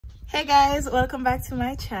Hey guys, welcome back to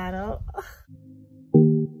my channel.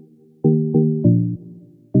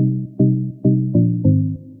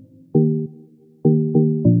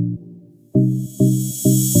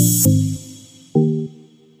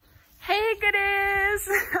 Hey goodies,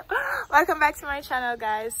 welcome back to my channel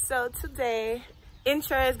guys. So today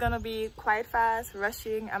intro is gonna be quite fast,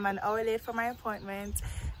 rushing. I'm an hour late for my appointment.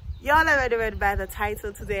 Y'all already read by the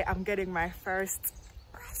title. Today I'm getting my first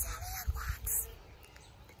Brazilian wax.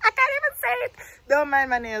 I can't even say it. Don't mind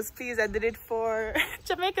my nails please. I did it for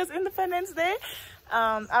Jamaica's Independence Day.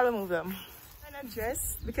 I'll remove them. I'm gonna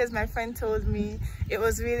dress because my friend told me it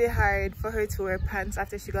was really hard for her to wear pants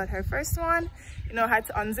after she got her first one. You know, had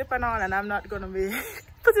to unzip and all, and I'm not gonna be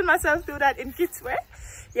putting myself through that in Kitwe.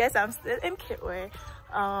 Yes, I'm still in Kitwe.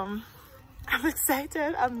 I'm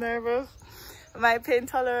excited, I'm nervous. My pain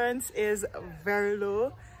tolerance is very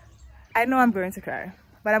low. I know I'm going to cry,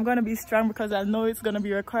 but I'm gonna be strong because I know it's gonna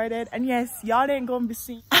be recorded. And yes, y'all ain't gonna be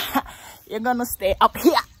seen. You're gonna stay up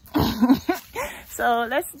here. So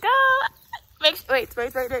let's go. Wait,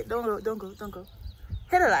 don't go.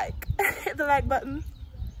 Hit a like. Hit the like button.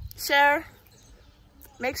 Share.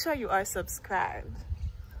 Make sure you are subscribed.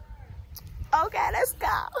 Okay, let's go.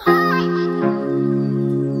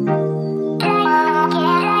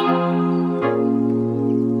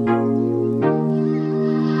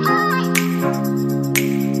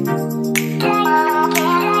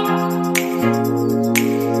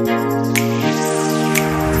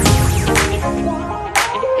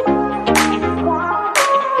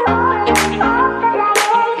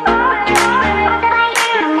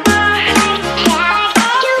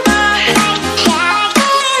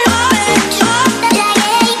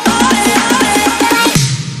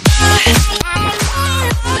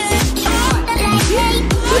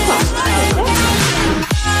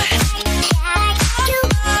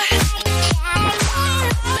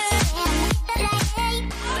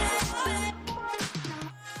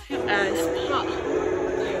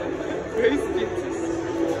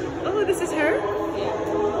 Oh, this is her?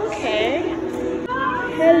 Yeah. Okay.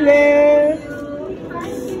 Hello.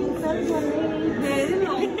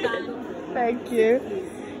 Thank you.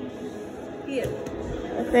 Here.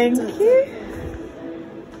 Thank you.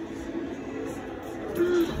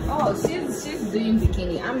 Oh, she's doing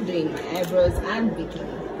bikini. I'm doing my eyebrows and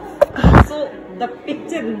bikini. So the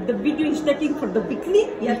picture, the video is taking for the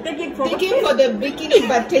bikini. You're taking for the bikini,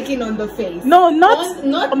 but taking on the face. No,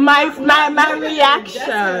 not my reaction. Just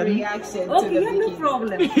a reaction. Okay, to the yeah, bikini. no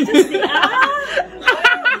problem. Just say,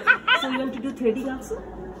 So you want to do threading also?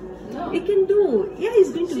 No. You can do. Yeah,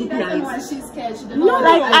 it's going to look nice. She's scared. She doesn't No, want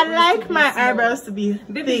Like her I eyebrows like to be my small. eyebrows to be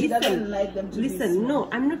Baby, thick. Doesn't like them to be listen, small. no,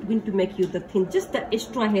 I'm not going to make you the thin, just the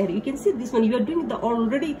extra hair. You can see this one, you are doing the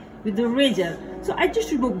already with the razor. So I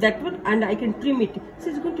just remove that one and I can trim it. So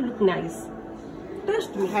it's going to look nice.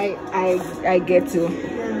 Trust me. I get to.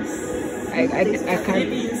 Yes. I can't.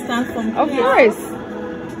 Maybe you stand from Of here. course.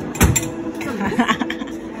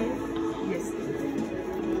 Yes.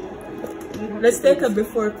 Let's take a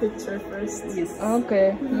before picture first. Yes.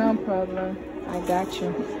 Okay, no problem. I got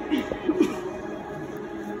you.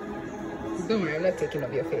 Don't worry, I'm not taking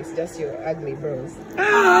off your face, just your ugly brows.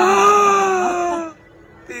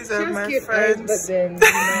 These are my Cute eyes, friends. but then you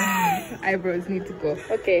know, eyebrows need to go.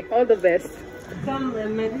 Okay, all the best. Come,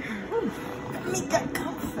 man.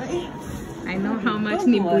 I know how much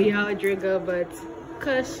ni buya drigger, but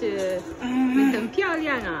gosh,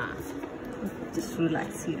 Just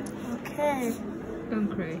relax here. Okay. don't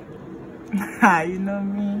cry. You know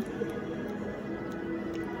me.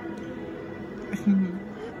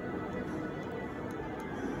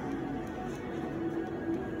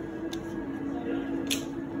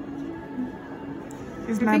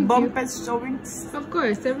 Is my bumper showing? Of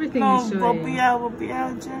course, everything No, is showing.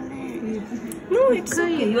 Bobia jelly. No, it's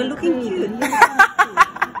okay. You're looking cute.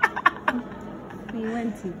 You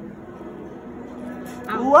want to?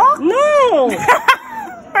 What? No!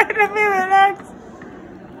 Wait a minute, relax.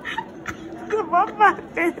 The bumper.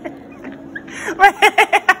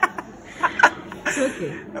 It's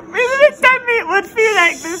okay. Maybe next time it would feel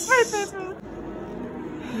like this.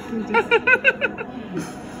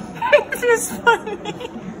 It is funny.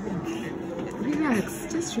 Relax,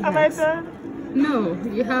 just Am I relax. done? No,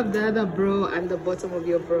 you have the other brow and the bottom of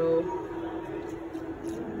your brow.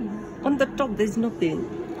 On the top, there's nothing.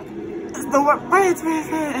 The what? Wait.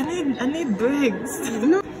 I need braids.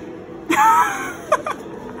 No,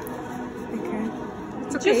 Okay.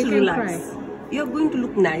 it's okay. Just You can relax. cry. You're going to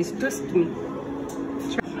look nice. Trust me.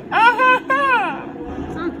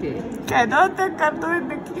 Okay. I don't think I'm doing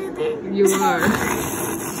the kidding. You are.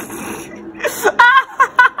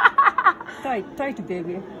 Tight,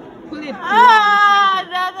 baby. pull it. Ah,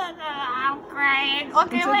 no, I'm crying.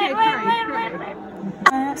 Okay, It's wait.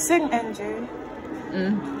 Sing, NJ.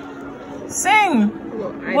 Sing.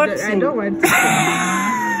 Well, I Sing? don't want to. I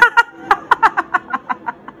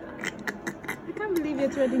can't believe you're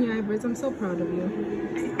threading your eyebrows. I'm so proud of you.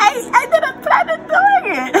 I didn't plan on doing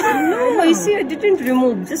it. No, you see, I didn't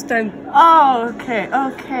remove. Just time. Oh, okay.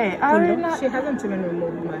 She hasn't even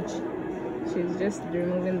removed much. She's just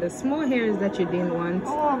removing the small hairs that you didn't want.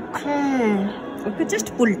 Okay. Okay,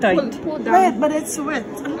 just pull tight. Pull down. Wait, but it's wet.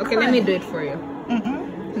 Okay, let me do it for you.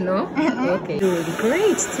 No? Okay. Doing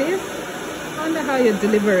great, Tiff. I wonder how your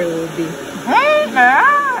delivery will be.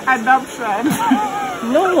 Adoption.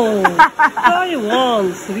 No, try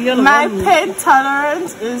once. Real My one. pain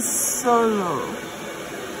tolerance is so low.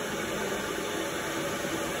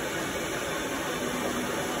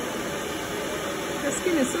 Your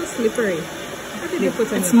skin is so slippery. What did you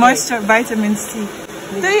put on It's your moisture, vitamin C.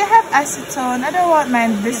 Do you have acetone? I don't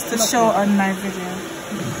want this to show on my video.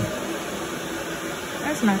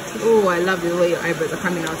 That's not true. Oh, I love the way your eyebrows are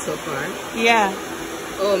coming out so far. Yeah.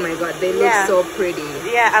 Oh my god, they look so pretty.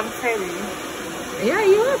 Yeah, I'm pretty. Yeah,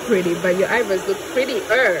 you are pretty, but your eyebrows look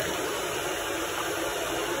prettier.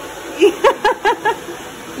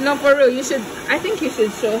 No, for real, you should. I think you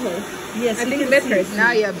should show her. Yes, I think better.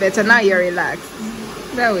 Now you're better. Now you're relaxed.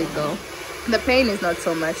 There we go. The pain is not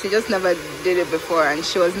so much. She just never did it before, and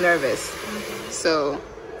she was nervous, so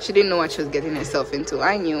she didn't know what she was getting herself into.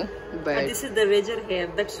 I knew, but this is the razor hair.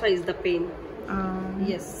 That's why is the pain.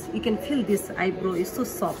 Yes, you can feel this eyebrow is so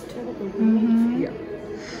soft. Yeah.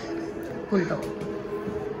 Pull down.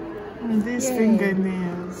 These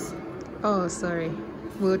fingernails. oh, sorry.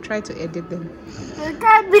 We'll try to edit them. They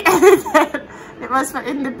can't be edited. It was for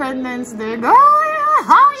Independence Day. Oh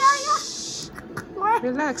yeah. What?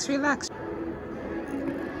 Relax.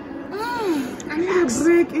 I need a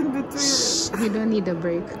break in between. You don't need a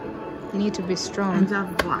break. You need to be strong. And have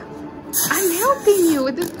what? I'm helping you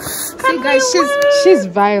with this. See, guys, she's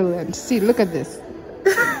violent. See, look at this.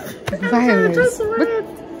 Violence. Just wait.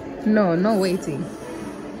 No waiting.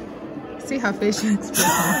 See her facial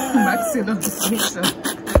expression. Maximum expression.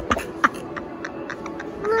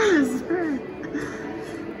 Where is her?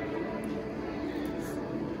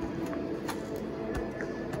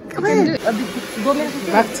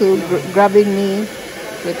 Back to grabbing me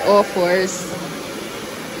with all fours.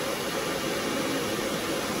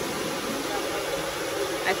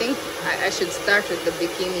 I think I should start with the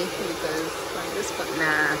bikini because on this one,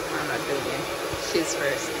 nah, I'm not doing it. She's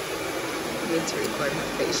first. I need to record her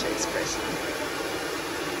facial expression.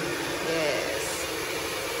 Yes.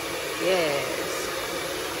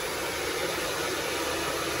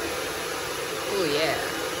 Oh yeah.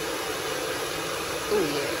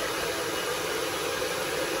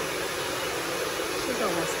 She's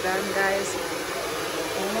almost done, guys.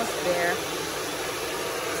 Almost there.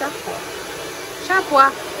 Chapwa.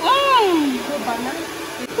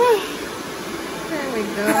 There we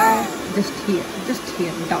go. Just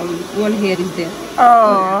here, down. One hair is there.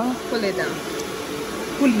 Oh. Pull it down.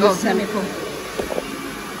 Pull yourself. Let me pull.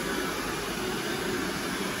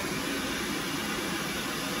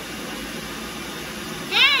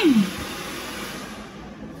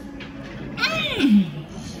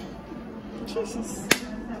 Jesus.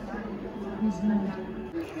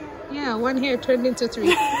 Yeah, one hair turned into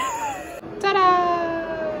three. Ta-da!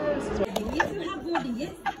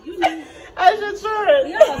 I should try it.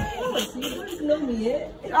 Yeah, of course. You don't know me, eh?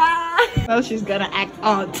 Well, she's gonna act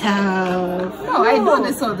all tough. No, I do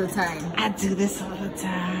this all the time. I do this all the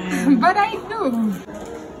time. But I do.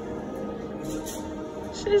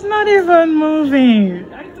 She's not even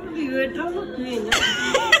moving. I told you, you're a drama queen.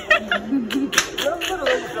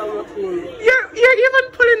 You're even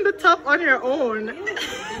pulling the top on your own.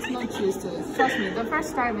 There's no choose to it. Trust me, the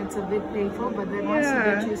first time it's a bit painful, but then once you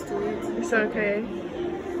get used to it, it's okay.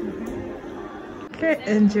 Okay,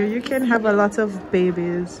 Andrew, you can have a lot of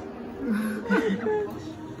babies.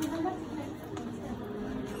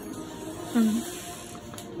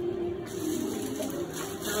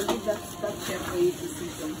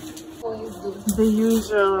 The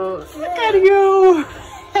usual. Look at you.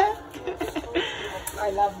 I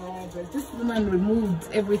love my eyebrows. This woman removed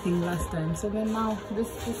everything last time, so then now this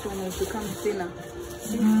one has become thinner.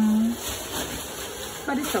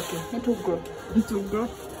 But it's okay. It will grow. It will grow.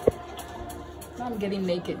 Now I'm getting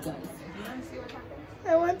naked, guys.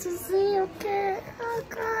 I want to see. Okay. Oh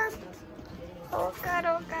God. Oh God.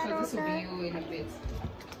 Oh God. So this will be you in a bit,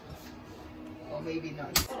 or maybe not.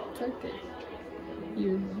 It's okay.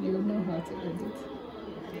 You know how to edit.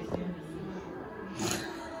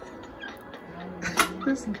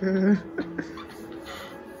 That's good.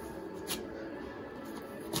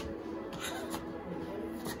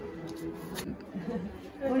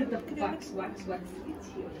 the wax. It's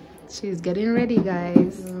here. She's getting ready,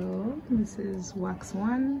 guys. So this is wax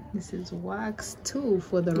 1. This is wax 2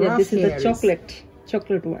 for the rough this is hairs. the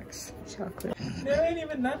chocolate wax. Chocolate. There ain't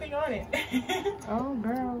even nothing on it. Oh,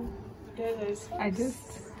 girl.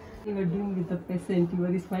 You were doing with the peasant. You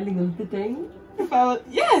were smiling all the time. If I was,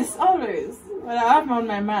 yes, always. But I have on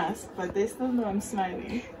my mask, but they still know I'm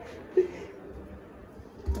smiling.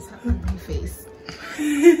 What's happening on my face?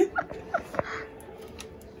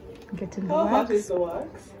 Getting the How wax. hot is the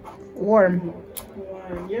wax? Warm.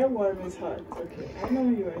 Warm. Your warm is hot. Okay, I know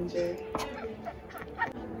you enjoy.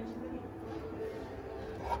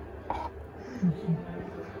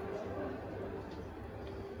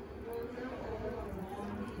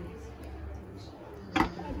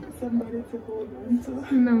 Somebody to hold on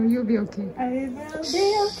to. No, you'll be okay. I will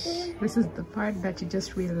be okay. This is the part that you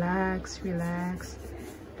just relax.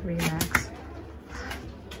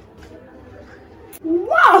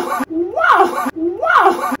 Wow! Wow!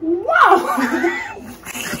 Wow! Wow!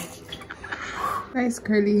 Nice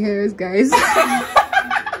curly hairs, guys.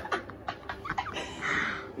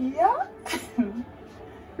 Yeah.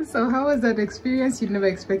 So how was that experience? You never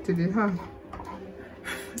expected it, huh?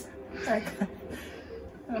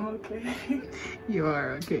 I'm okay. You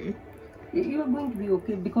are okay. You are going to be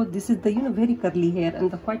okay because this is the very curly hair and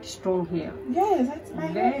the quite strong hair. Yes, that's my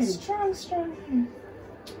hair is strong hair.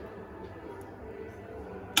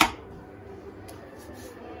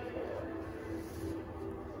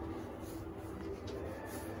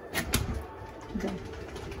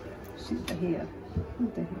 She's the hair.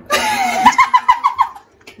 The hair.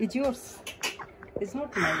 It's yours. It's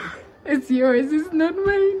not mine. It's yours, it's not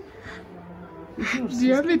mine. It's yours. Do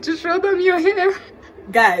you want me to show them your hair?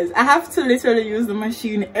 Guys, I have to literally use the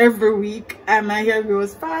machine every week and my hair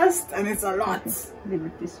grows fast and it's a lot. Leave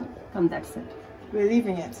it this one. Come that side. We're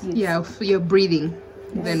leaving it. Yes. Yeah, you're breathing.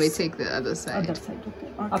 Yes. Then we take the other side. Other side,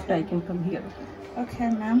 okay. After I can come here. Okay,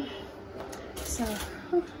 ma'am. So,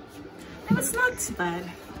 it's not too bad.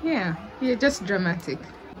 Yeah, you're just dramatic.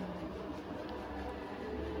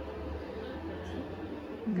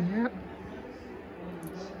 Yep.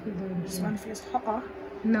 This one feels hotter.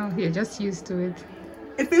 No, you're just used to it.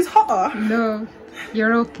 It feels hotter. No,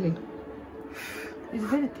 you're okay. It's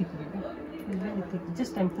very thick, baby. It's very thick.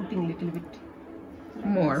 Just I'm putting a little bit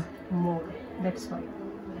More. more. That's why.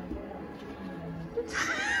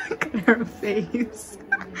 Look at her face.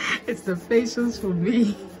 It's the facials for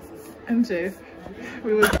me. MJ,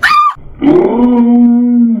 we will.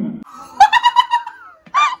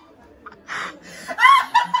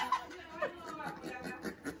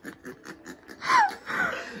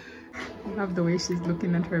 I love the way she's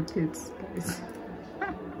looking at her pits, guys.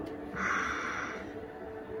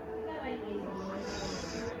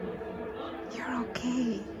 You're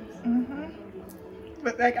okay.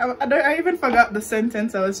 But like, I even forgot the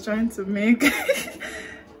sentence I was trying to make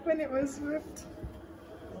when it was ripped.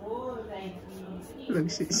 Look,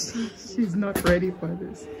 she's not ready for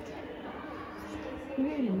this.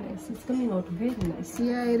 Very nice. It's coming out very nice.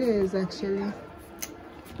 Yeah, it is actually.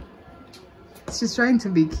 She's trying to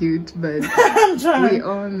be cute, but I'm trying. we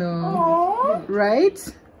all know. Aww.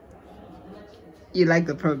 Right? You like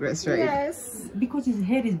the progress, right? Yes. Because his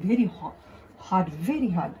hair is very hard, very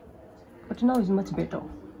hard. But now it's much better.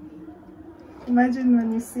 Imagine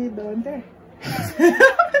when you see it down there.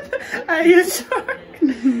 Are you sure?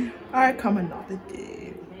 I come another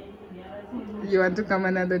day. You want to come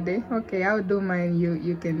another day? Okay, I'll do mine.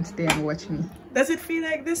 You can stay and watch me. Does it feel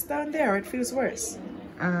like this down there or it feels worse?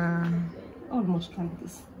 Almost like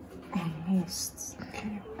this. Almost.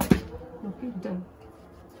 Okay. Okay, done.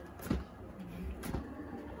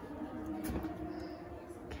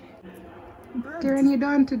 Karen, you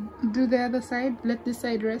don't want to do the other side? Let this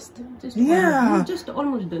side rest. Just Yeah. just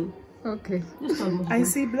almost done. Okay. Just almost I done.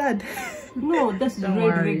 see blood. No, that's Don't red,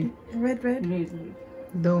 worry. Red, red. red.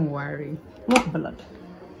 Don't worry. Not blood.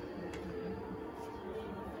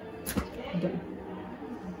 Done.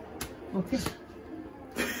 Okay.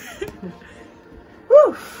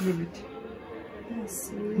 Woo! Leave it.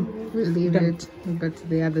 Yes. We'll leave Done. it, but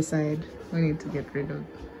the other side, we need to get rid of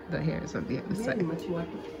the hairs on the other Very side. much water.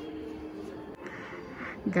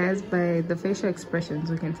 Guys, by the facial expressions,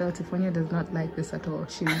 we can tell Tiffany does not like this at all.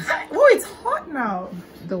 Oh, it's hot now.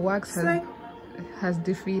 The wax It's like, has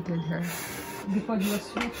defeated her. Because you are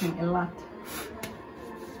sweating a lot.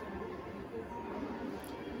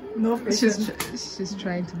 no patience. She's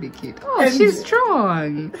trying to be cute. Oh, she's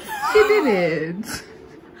strong. She did it.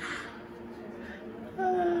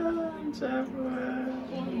 Almost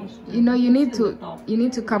You know, you need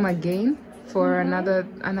to come again for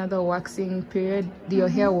another waxing period, your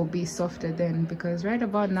hair will be softer then, because right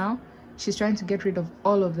about now she's trying to get rid of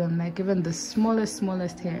all of them, like even the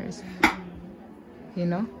smallest hairs, you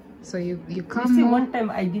know. So you come see, one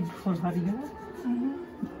time I did for her, you know,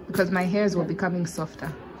 because my hairs were becoming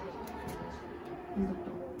softer.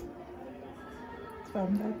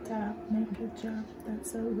 From the top, make it drop.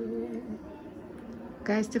 That's so weird.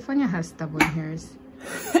 Guys, Stefania has stubborn hairs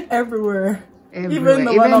everywhere. Even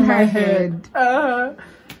the one on my head.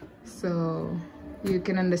 So you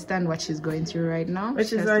can understand what she's going through right now.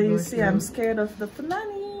 Which is why you see I'm scared of the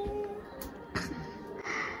punani.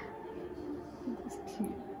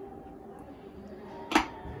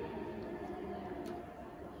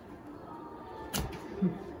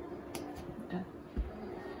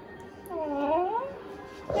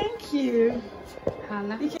 Thank you.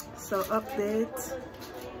 Hala. So update.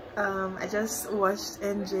 I just watched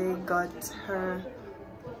NJ got her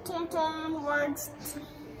tonton waxed.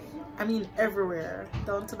 I mean everywhere,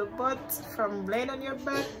 down to the butt, from laying on your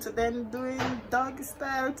back to then doing doggy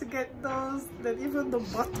style to get those. Then even the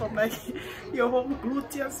bottom, like your whole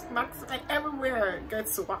gluteus max, like everywhere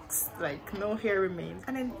gets waxed. Like no hair remains,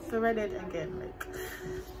 and then thread it again. Like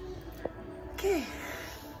okay.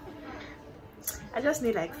 I just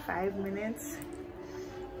need like 5 minutes.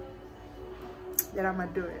 Then I'm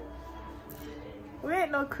gonna do it. We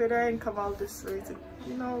ain't no quitter and come out this way to,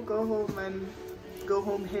 you know, go home and go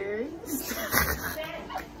home hairy.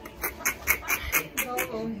 Go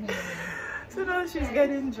home hairy. So now she's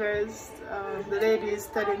getting dressed. The lady is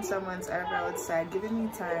studying someone's eyebrow outside, giving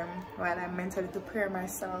me time while I'm mentally preparing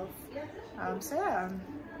myself. So yeah,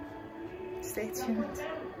 stay tuned.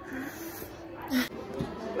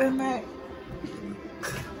 Where am I?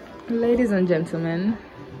 Ladies and gentlemen,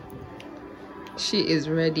 she is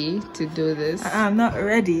ready to do this. I'm not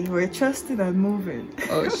ready. We're trusting and moving.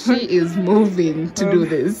 Oh, she is moving to do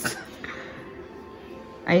this.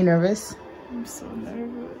 Are you nervous? I'm so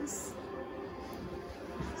nervous.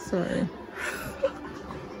 Sorry.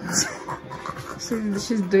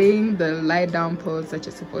 She's doing the lie down pose that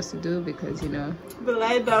you're supposed to do, because you know the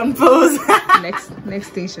lie down pose. next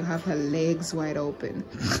thing she'll have her legs wide open.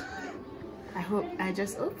 I hope I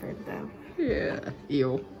just opened them. Yeah.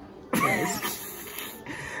 Yo. Guys.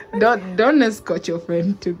 Don't escort your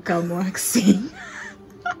friend to come waxing.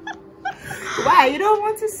 Why? You don't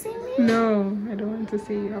want to see me? No, I don't want to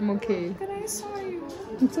see you. I'm okay. But I saw you.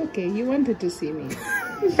 It's okay. You wanted to see me.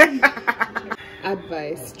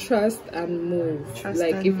 Advice: trust and move.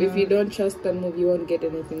 If you don't trust and move, you won't get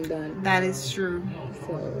anything done. That is true.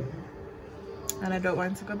 So. And I don't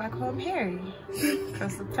want to go back home hairy,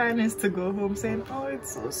 because the plan is to go home saying, oh,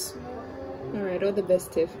 it's so small. All right, all the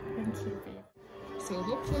best, Tiff. Thank you, babe. So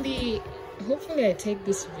hopefully I take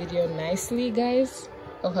this video nicely, guys,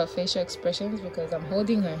 of her facial expressions, because I'm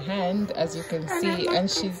holding her hand, as you can see, and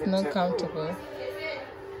she's not comfortable.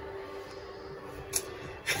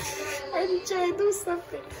 NJ, do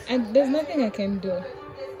something. And there's nothing I can do.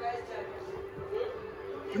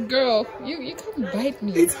 Girl, you can't bite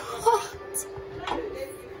me. It's hot.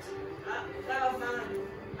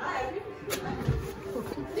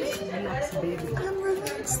 I'm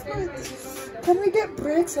relaxed. Can we get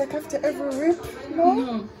breaks like after every rip?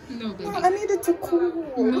 No, baby. I need it to cool.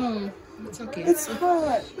 No, it's okay. It's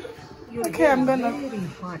hot. Okay, I'm gonna.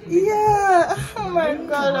 Yeah. Oh my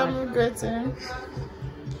God, I'm regretting.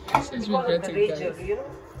 She's regretting, guys.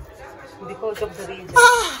 Because of the region.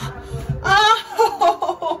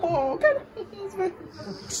 Oh,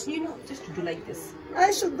 you know, just do like this.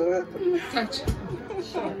 I should do it. Touch.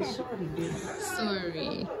 Sorry, dear.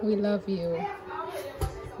 Sorry. We love you.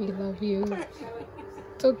 We love you.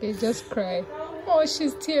 It's okay, just cry. Oh,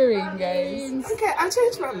 she's tearing, guys. Okay, I'll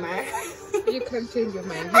change my mind. You can change your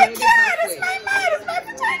mind. I can't. It's my mind. It's my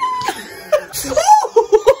vagina.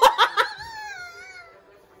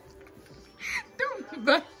 Don't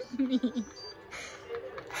bite me.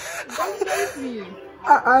 Don't bite me.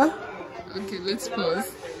 Okay, let's pause.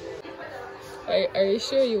 Are you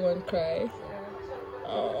sure you won't cry?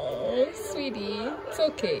 Oh, sweetie. It's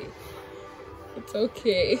okay. It's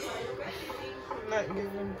okay. I'm not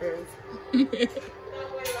giving birth.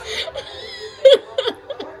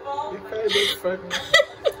 It's funny.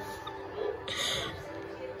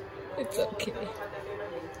 It's okay.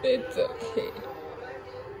 It's okay.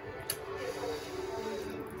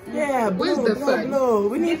 Yeah, where's blow, the blow, fun? Blow.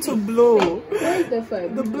 We need to blow. Where's the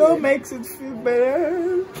fun? The blow makes it feel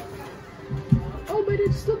better. Oh, but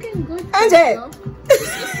it's looking good. NJ!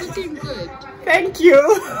 It's looking good. Thank you.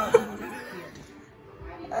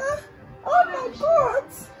 Oh my God!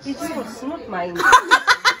 It's yours, not mine.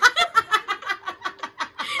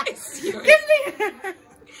 It's It's yours. Give me.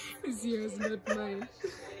 It's yours, not mine.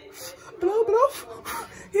 Blow, blow.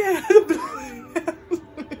 Yeah, blow.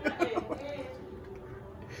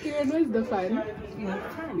 Kira, where's the fan?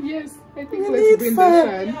 Yes, I think We let's need bring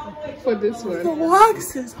fan. the fan for this one. The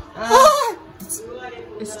wax is hot.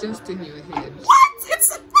 It's just in your head. What?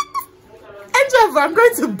 It's. Angel, I'm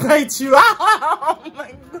going to bite you. Oh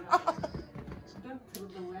my god. Don't throw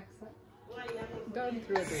the wax.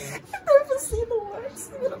 I've never seen the wax.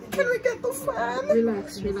 Can we get the fan?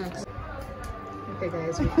 Relax, relax. Okay,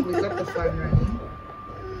 guys, we got the fan running.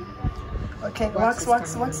 Okay, Wax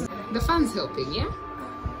wax. is the fan's helping, yeah?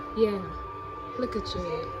 Yeah. Look at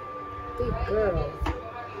you. Big girl.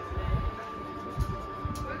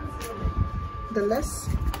 The less.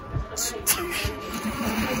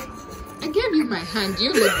 I gave you my hand.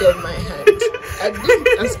 You let go of my hand. I didn't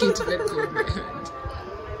ask you to let go of my hand.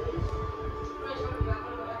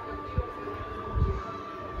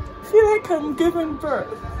 I feel like I'm giving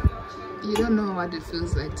birth. You don't know what it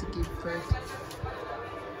feels like to give birth.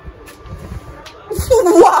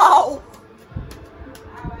 Wow!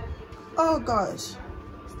 Oh gosh.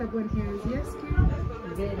 Stubborn hair is yes, Kira?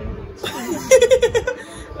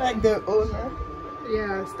 Like their owner.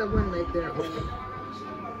 Yeah, stubborn like their own.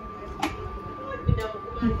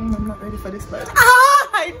 I'm not ready for this part. Ah!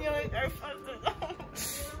 I knew it. I felt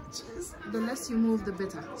it. The less you move, the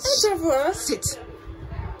better. Sit.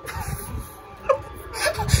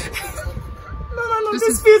 No,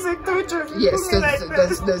 this music torture. Yes,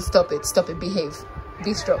 no, stop it, behave.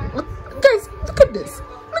 Be strong. Guys, look at this.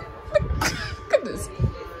 Look at this.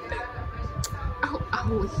 I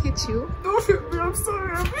will hit you. Don't hit me, I'm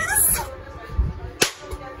sorry, I missed.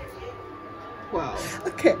 Wow.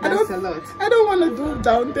 Okay, that's a lot. I don't want to do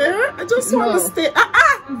down there. I just want to stay.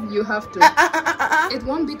 You have to. It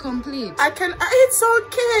won't be complete. I can. It's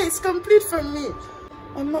okay. It's complete for me.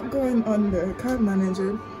 I'm not going under. I can't manage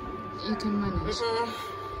it. You can manage.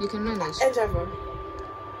 You can manage. Endeavor.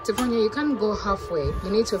 Tifonia, you can't go halfway. You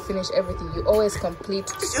need to finish everything. You always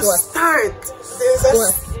complete You start.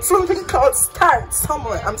 There's something called start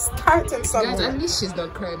somewhere. I'm starting somewhere. Guys, at least she's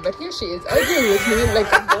not crying, but here she is arguing with me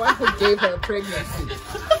like I'm the one who gave her pregnancy.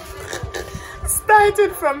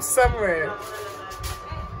 Started from somewhere.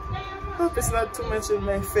 Hope it's not too much in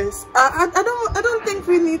my face. I don't think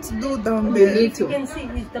we need to do down there. We need to. You can see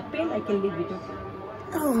with the pain, I can leave it.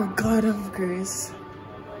 Oh God of grace.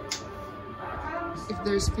 If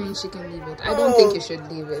there's pain, she can leave it. I don't think you should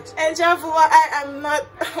leave it. And Javua, I am not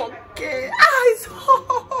okay. It's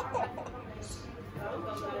hot.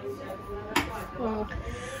 Wow.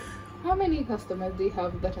 How many customers do you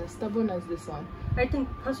have that are stubborn as this one? I think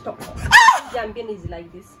first of all, Zambian is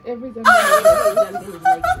like this. Every Zambian Zambian is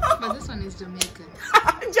like this. But this one is Jamaican.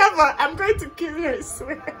 Java, I'm going to kill you, I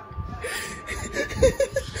swear.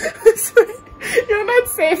 I swear. You're not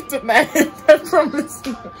safe tonight. I promise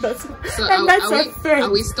you. Are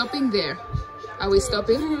we stopping there? Are we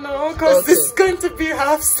stopping? No, because this is going to be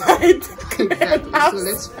half side. Exactly. So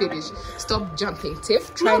let's finish. Stop jumping,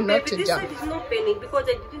 Tiff. Try not to jump. This side is not paining because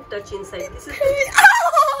I didn't touch inside. This is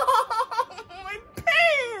Oh, my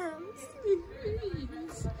pants.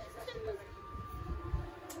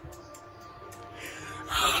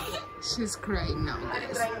 She's crying now,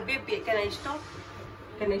 guys. Baby, can I stop?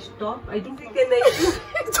 Can I stop? I don't think can I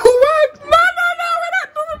To what? No, we're not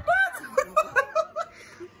doing that.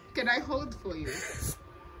 Can I hold for you?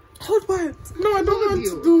 Hold what? No, I don't want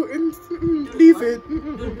to do. Leave it.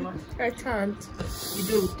 I can't. You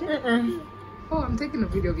don't. Oh, I'm taking a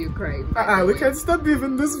video of you crying. We can stop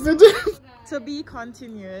even this video. To be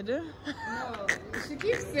continued. No, she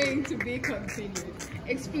keeps saying to be continued.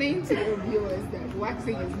 Explain to your viewers that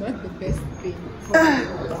waxing is not the best thing for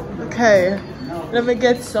you. Okay, let me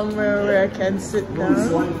get somewhere where I can sit down.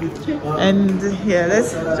 And here,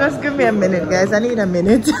 let's just give me a minute, guys. I need a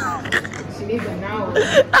minute. She needs an hour.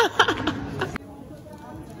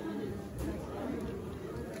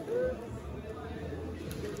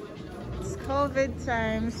 It's COVID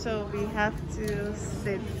time, so we have to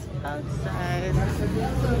sit outside.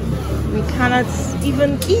 We cannot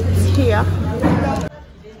even eat here.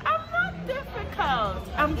 I'm not difficult.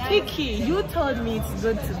 I'm picky. You told me it's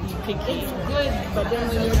good to be picky. It's good, but then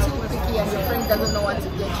when you're too picky and your friend doesn't know what to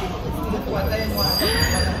get you, it's difficult.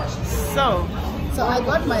 So I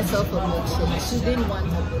got myself a milkshake. She didn't want a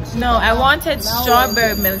milkshake. No, I wanted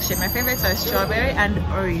strawberry milkshake. My favorites are strawberry and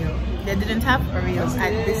Oreo. They didn't have Oreos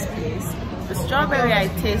at this place. The strawberry, I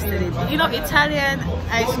tasted it. You know, Italian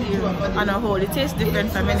ice cream on a whole, it tastes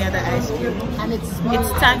different from any other ice cream. And it's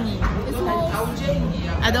tangy. It's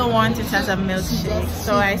I don't want it as a milkshake,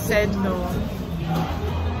 so I said no.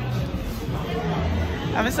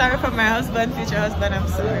 I'm sorry for my husband, future husband, I'm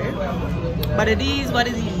sorry. But it is what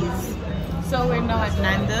it is. So we're now at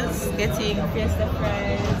Nando's getting fiesta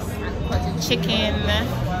fries, chicken,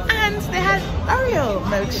 and they had Oreo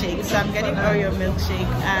milkshake. So I'm getting Oreo milkshake,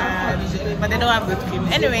 but they don't have whipped cream.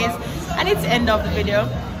 Anyways, I need to end off the video.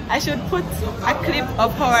 I should put a clip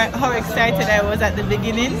of how excited I was at the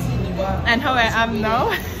beginning and how I am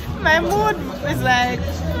now. My mood is like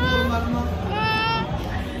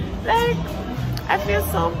I feel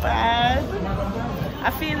so bad. I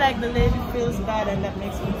feel like the lady feels bad and that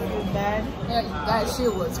makes me feel bad. Yeah, guys, she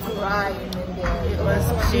was crying in there. It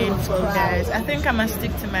was painful, guys. I think I'm gonna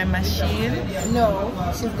stick to my machine. No,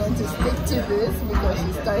 she's going to stick to this because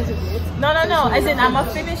she started it. No. As in, I'm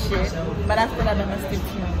gonna finish it, but after that, I'm gonna stick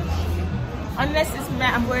to my machine. Unless it's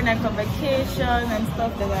I'm going like on vacation and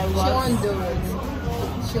stuff that I want. She won't do it.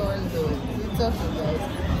 She won't do it. It's okay, guys.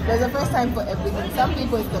 There's a first time for everything. Some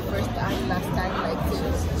people it's the first time, last time, like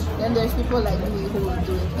this. Then there's people like me who will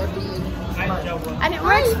do it every month. And it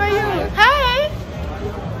works for you. Hi!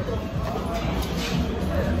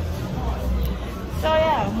 So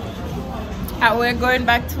yeah. We're going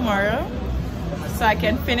back tomorrow. So I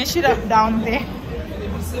can finish it up down there.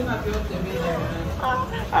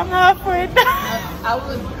 I'm halfway done.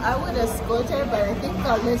 I would escort her, but I think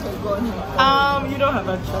I'll let her go on her own. You don't have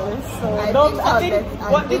a choice. So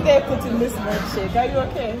what did they put in this milkshake? Are you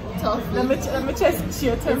okay? Toffee. Let me check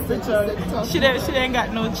your temperature. She ain't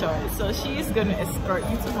got no choice. So she's gonna escort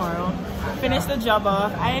you tomorrow. Finish the job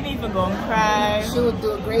off. I ain't even gonna cry. She will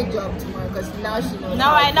do a great job tomorrow because now she knows.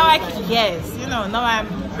 Now I can. Yes, you know. Now I'm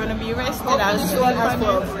gonna be rested. I'll she will ask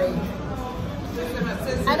for a break.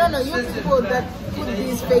 I don't know, you people that put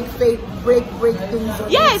these fake break things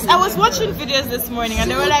on yes, YouTube. I was watching videos this morning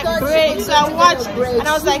and they were like break, so I watched and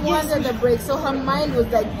I was like, yes. She wanted a break, so her mind was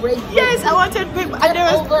like break. Yes, I wanted break, and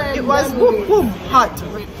it was boom boom hot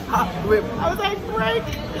rip. I was like break,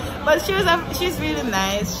 but she's really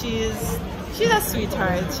nice. She's a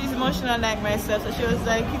sweetheart. She's emotional like myself, so she was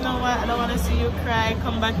like, you know what, I don't want to see you cry,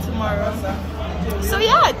 come back tomorrow. So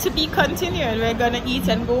yeah, to be continued. We're gonna eat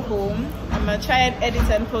and go home. I'm gonna try and edit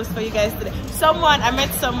and post for you guys today. I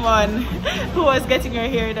met someone who was getting her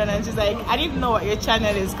hair done and she's like, I didn't know what your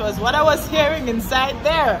channel is because what I was hearing inside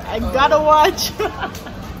there, I gotta watch.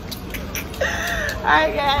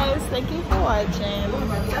 Alright guys, thank you for watching.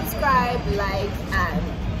 Subscribe, like, and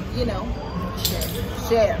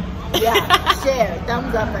share. Yeah, share,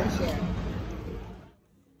 thumbs up and share.